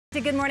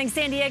Good morning,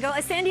 San Diego.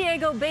 A San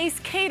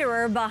Diego-based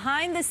caterer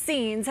behind the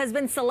scenes has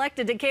been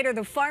selected to cater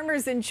the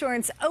Farmers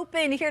Insurance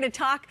Open. Here to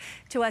talk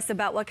to us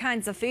about what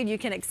kinds of food you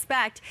can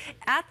expect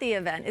at the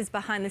event is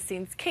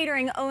behind-the-scenes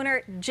catering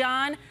owner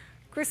John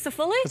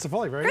Crisafulli.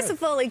 Very good.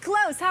 Crisafulli,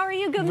 close. How are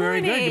you? Good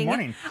morning. Very good. Good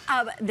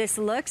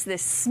morning.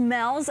 This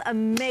smells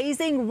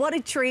amazing. What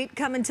a treat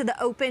coming to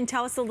the Open.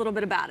 Tell us a little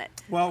bit about it.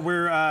 Well,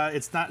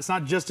 it's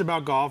not just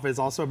about golf. It's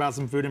also about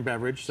some food and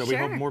beverage. So we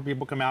hope more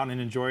people come out and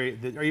enjoy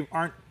or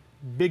aren't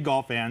big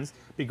golf fans.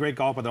 Be great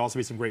golf, but there'll also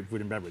be some great food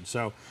and beverage.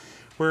 So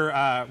we're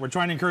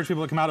trying to encourage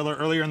people to come out a little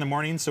earlier in the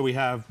morning. So we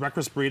have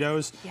breakfast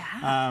burritos,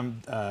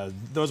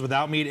 those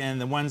without meat,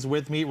 and the ones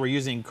with meat. We're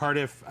using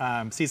Cardiff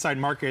Seaside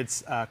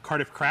Market's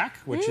Cardiff Crack,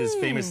 which is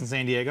famous in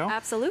San Diego.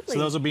 Absolutely. So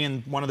those will be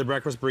in one of the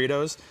breakfast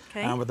burritos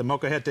with the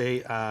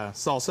molcajete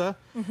salsa.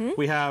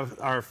 We have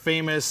our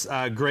famous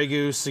Grey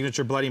Goose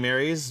signature Bloody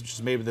Marys, which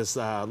is made with this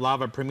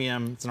lava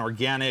premium. It's an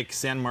organic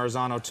San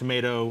Marzano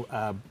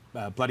tomato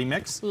bloody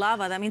mix.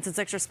 Lava, that means it's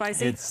extra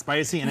spicy? It's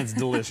spicy and it's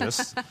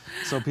delicious.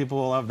 So people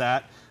will love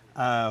that.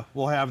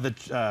 We'll have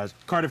the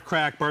Cardiff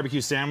Crack barbecue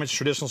sandwich,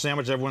 traditional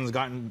sandwich everyone's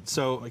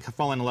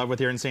fallen in love with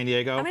here in San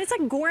Diego. I mean, it's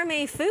like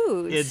gourmet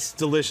food. It's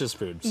delicious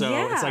food.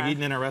 So it's like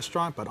eating in a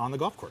restaurant, but on the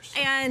golf course.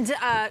 And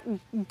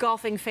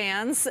golfing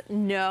fans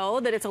know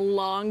that it's a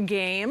long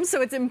game,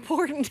 so it's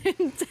important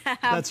to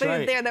have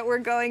food there that we're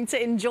going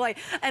to enjoy.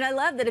 And I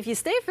love that if you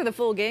stay for the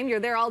full game,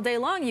 you're there all day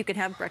long, you can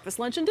have breakfast,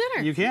 lunch, and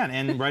dinner. You can,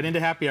 and right into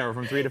happy hour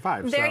from 3 to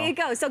 5. There you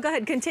go. So go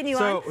ahead, continue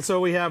on.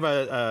 So we have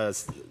a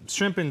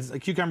shrimp and a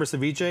cucumber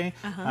ceviche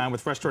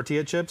with fresh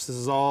tortilla chips. This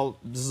is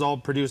all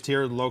produced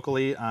here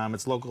locally.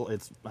 It's local.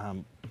 It's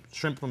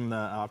shrimp from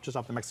just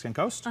off the Mexican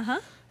coast.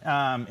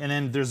 And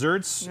then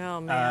desserts.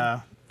 Oh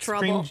man.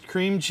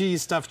 Cream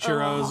cheese stuffed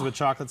churros with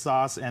chocolate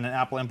sauce and an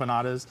apple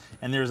empanadas.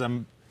 And there's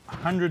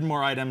 100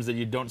 more items that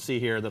you don't see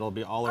here that'll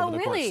be all over the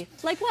course. Oh, really?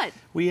 Like what?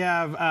 We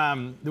have,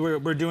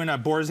 we're doing a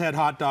boar's head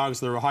hot dogs.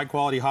 They're a high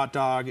quality hot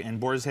dog and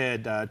boar's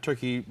head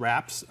turkey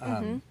wraps.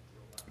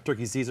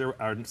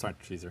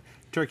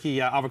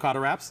 Turkey avocado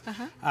wraps.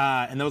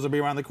 And those will be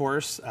around the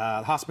course.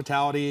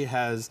 Hospitality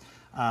has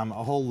a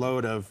whole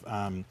load of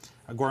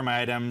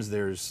gourmet items.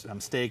 There's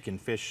steak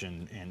and fish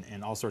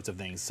and all sorts of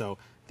things. So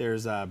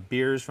there's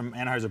beers from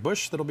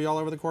Anheuser-Busch that'll be all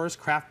over the course,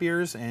 craft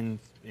beers in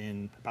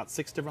about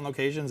 6 different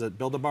locations at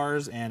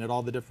Build-A-Bars and at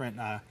all the different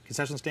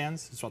concession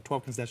stands. There's about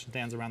 12 concession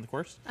stands around the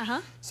course.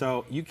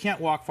 So you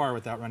can't walk far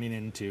without running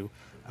into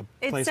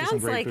a place with some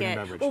great food and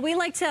beverage. Well, we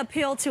like to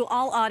appeal to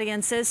all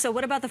audiences. So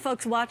what about the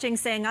folks watching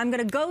saying, I'm going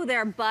to go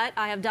there, but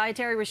I have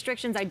dietary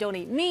restrictions, I don't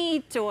eat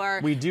meat,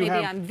 or maybe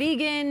I'm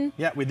vegan?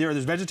 Yeah,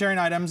 there's vegetarian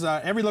items.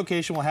 Every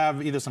location will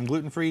have either some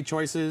gluten-free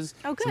choices,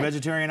 some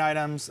vegetarian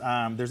items.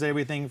 There's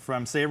everything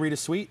from savory to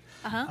sweet.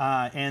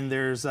 And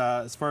there's,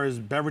 as far as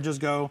beverages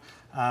go,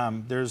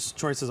 there's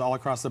choices all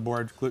across the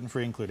board,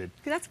 gluten-free included.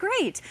 That's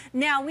great.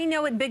 Now, we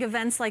know at big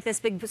events like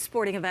this, big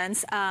sporting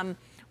events,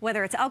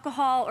 whether it's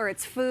alcohol or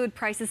it's food,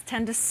 prices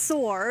tend to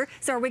soar.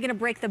 So are we going to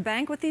break the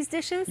bank with these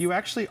dishes? You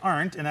actually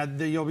aren't, and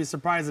you'll be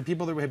surprised. The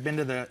people that have been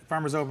to the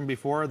Farmers Open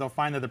before, they'll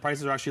find that the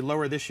prices are actually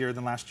lower this year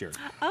than last year.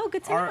 Oh,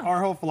 good to know. Our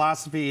whole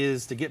philosophy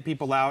is to get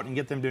people out and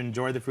get them to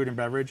enjoy the food and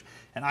beverage.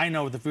 And I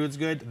know if the food's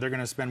good, they're going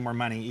to spend more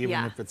money,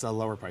 even if it's a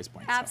lower price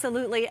point.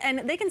 Absolutely,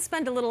 and they can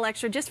spend a little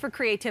extra just for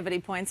creativity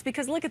points,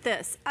 because look at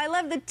this. I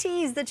love the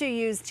teas that you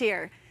used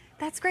here.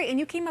 That's great. And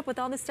you came up with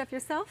all this stuff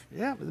yourself?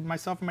 Yeah,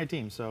 myself and my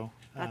team. So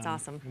that's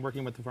awesome.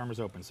 Working with the Farmers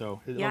Open.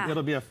 So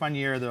it'll be a fun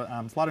year. There's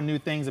a lot of new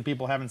things that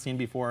people haven't seen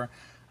before,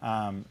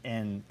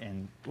 and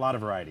a lot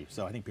of variety.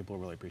 So I think people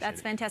will really appreciate it.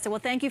 That's fantastic. Well,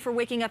 thank you for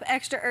waking up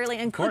extra early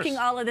and cooking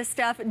all of this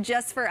stuff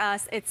just for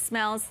us. It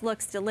smells,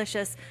 looks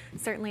delicious.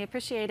 Certainly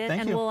appreciate it.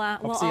 Thank you. We'll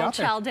all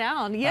chow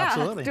down.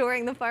 Yeah,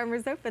 during the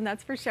Farmers Open,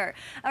 that's for sure.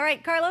 All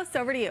right, Carlos,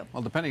 over to you.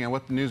 Well, depending on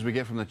what news we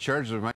get from the Chargers,